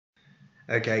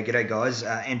Okay, g'day guys,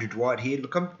 Andrew Dwight here.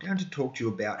 Look, I'm going to talk to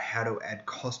you about how to add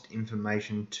cost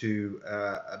information to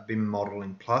a BIM model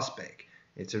in Plusspec.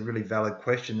 It's a really valid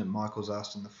question that Michael's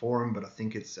asked in the forum, but I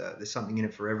think there's something in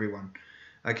it for everyone.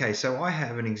 Okay, so I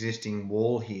have an existing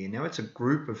wall here. Now it's a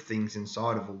group of things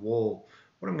inside of a wall.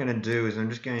 What I'm going to do is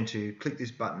I'm just going to click this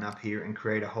button up here and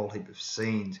create a whole heap of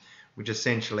scenes, which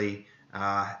essentially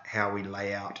how we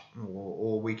lay out,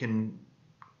 or we can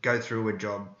go through a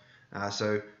job.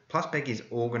 So Plusspec is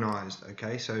organized,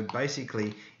 okay? So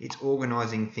basically it's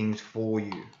organizing things for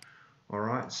you.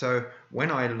 Alright, so when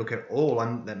I look at all,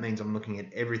 that means I'm looking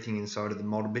at everything inside of the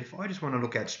model. But if I just want to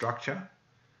look at structure,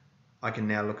 I can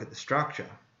now look at the structure.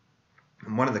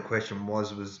 And one of the questions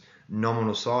was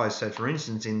nominal size. So for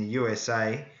instance, in the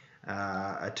USA,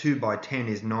 a 2x10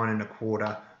 is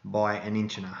 9¼ by 1.5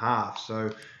 inches.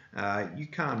 So you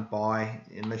can't buy,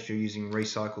 unless you're using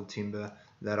recycled timber,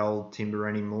 that old timber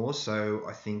anymore. So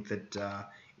I think that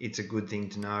it's a good thing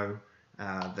to know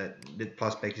that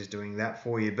Plusspec is doing that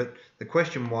for you. But the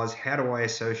question was, how do I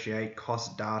associate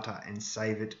cost data and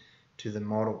save it to the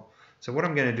model? So what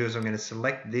I'm going to do is I'm going to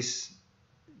select this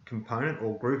component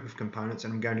or group of components,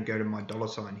 and I'm going to go to my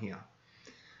 $sign here.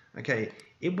 Okay,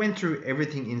 it went through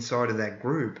everything inside of that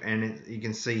group, and you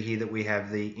can see here that we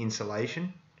have the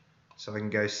insulation. So I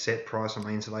can go set price on my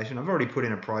insulation. I've already put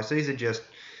in a price. These are just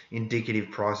indicative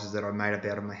prices that I made up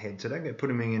out of my head. So don't go put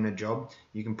them in a job.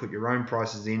 You can put your own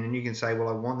prices in, and you can say, well,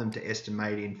 I want them to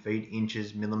estimate in feet,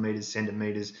 inches, millimeters,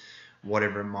 centimeters,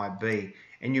 whatever it might be.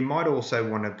 And you might also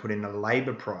want to put in a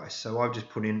labor price. So I've just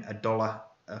put in $1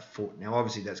 a foot. Now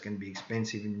obviously that's going to be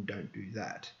expensive, and you don't do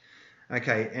that.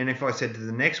 Okay, and if I said to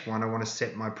the next one, I want to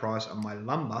set my price on my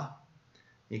lumber,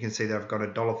 you can see that I've got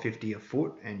 $1.50 a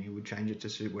foot, and you would change it to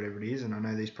suit whatever it is, and I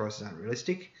know these prices aren't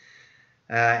realistic,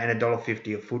 and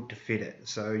 $1.50 a foot to fit it.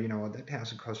 So you know what, that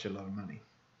house will cost you a lot of money.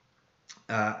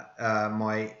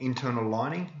 My internal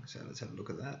lining, so let's have a look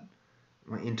at that.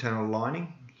 My internal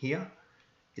lining here,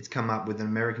 it's come up with an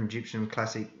American Gypsum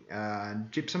Classic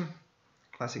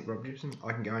Classic Rock Gypsum.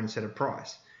 I can go in and set a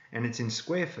price, and it's in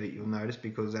square feet, you'll notice,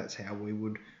 because that's how we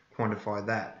would quantify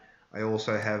that. I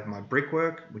also have my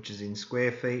brickwork, which is in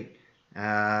square feet,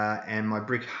 and my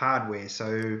brick hardware.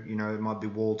 So, you know, it might be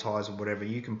wall ties or whatever.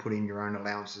 You can put in your own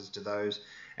allowances to those.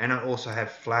 And I also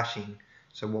have flashing.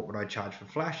 So what would I charge for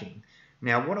flashing?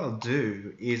 Now, what I'll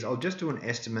do is I'll just do an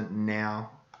estimate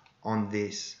now on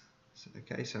this. So,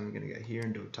 okay, so I'm going to go here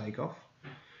and do a takeoff.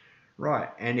 Right,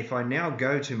 and if I now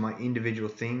go to my individual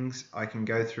things, I can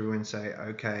go through and say,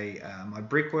 okay, my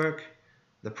brickwork,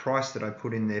 the price that I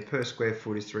put in there per square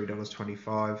foot is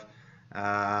 $3.25,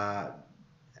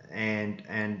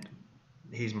 and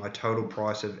here's my total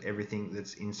price of everything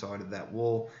that's inside of that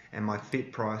wall, and my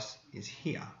fit price is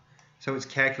here. So it's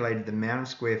calculated the amount of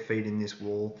square feet in this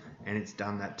wall, and it's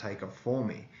done that takeoff for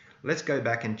me. Let's go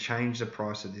back and change the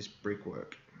price of this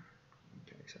brickwork.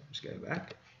 Okay, so just go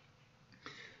back.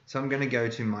 So I'm going to go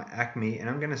to my Acme, and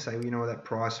I'm going to say, well, you know what, that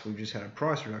price, we've just had a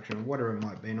price reduction, or whatever it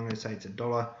might be, and I'm going to say it's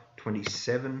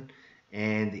 $1.27,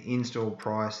 and the install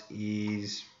price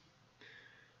is,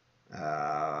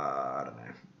 I don't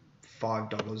know,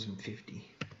 $5.50.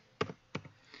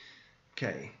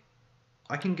 Okay,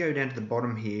 I can go down to the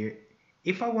bottom here.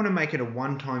 If I want to make it a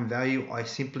one-time value, I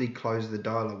simply close the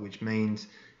dialog, which means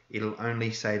it'll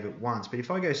only save it once. But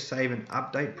if I go save and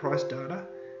update price data,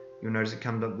 you'll notice it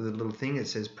comes up with a little thing that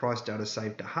says price data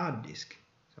saved to hard disk.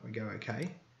 So I go OK,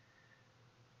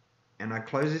 and I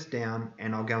close this down,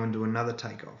 and I'll go and do another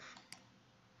takeoff.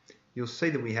 You'll see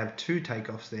that we have two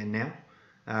takeoffs there now.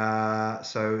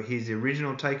 So here's the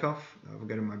original takeoff. I'll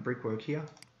go to my brickwork here.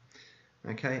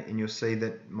 Okay, and you'll see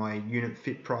that my unit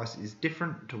fit price is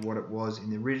different to what it was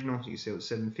in the original. So you see it was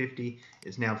 $7.50.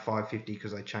 It's now $5.50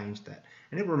 because I changed that.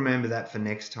 And it will remember that for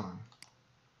next time.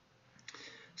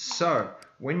 So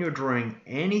when you're drawing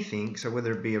anything, so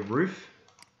whether it be a roof,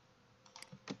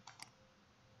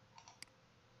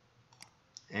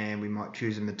 and we might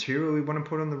choose a material we want to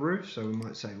put on the roof. So we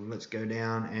might say, well, let's go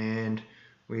down, and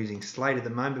we're using slate at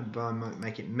the moment, but I might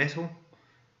make it metal,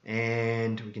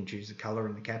 and we can choose the color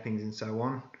and the cappings and so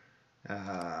on.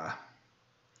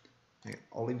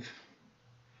 Olive,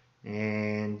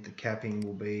 and the capping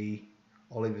will be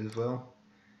olive as well,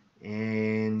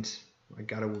 and my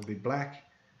gutter will be black.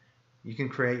 You can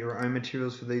create your own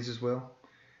materials for these as well.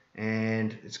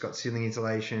 And it's got ceiling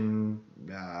insulation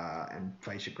and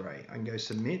fascia grey. I can go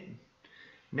submit.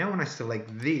 Now when I select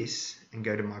this and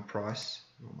go to my price,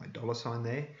 or my $sign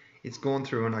there, it's gone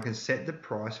through, and I can set the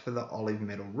price for the olive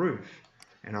metal roof.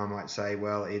 And I might say,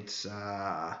 well, it's,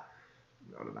 I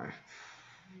don't know,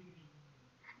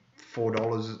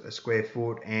 $4 a square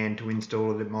foot, and to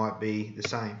install it might be the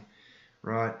same,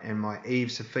 right? And my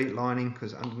eaves to feet lining,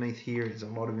 because underneath here is a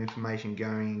lot of information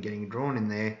going and getting drawn in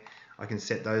there, I can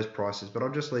set those prices, but I'll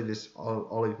just leave this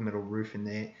olive metal roof in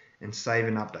there and save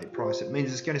an update price. It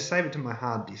means it's going to save it to my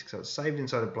hard disk, so it's saved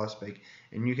inside of Plusspec,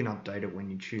 and you can update it when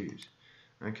you choose.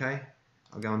 Okay,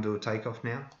 I'll go and do a takeoff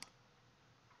now.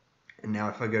 And now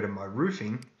if I go to my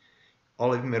roofing,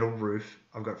 olive metal roof,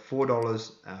 I've got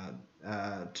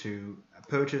 $4 to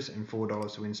purchase and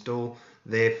 $4 to install.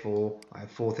 Therefore, I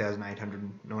have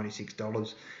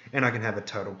 $4,896, and I can have a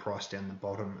total price down the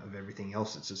bottom of everything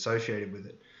else that's associated with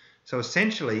it. So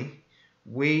essentially,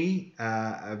 we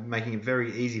are making it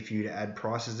very easy for you to add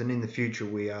prices, and in the future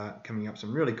we are coming up with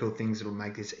some really cool things that will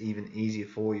make this even easier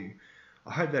for you.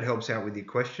 I hope that helps out with your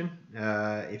question.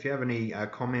 If you have any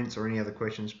comments or any other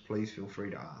questions, please feel free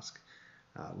to ask.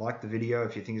 Like the video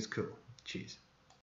if you think it's cool. Cheers.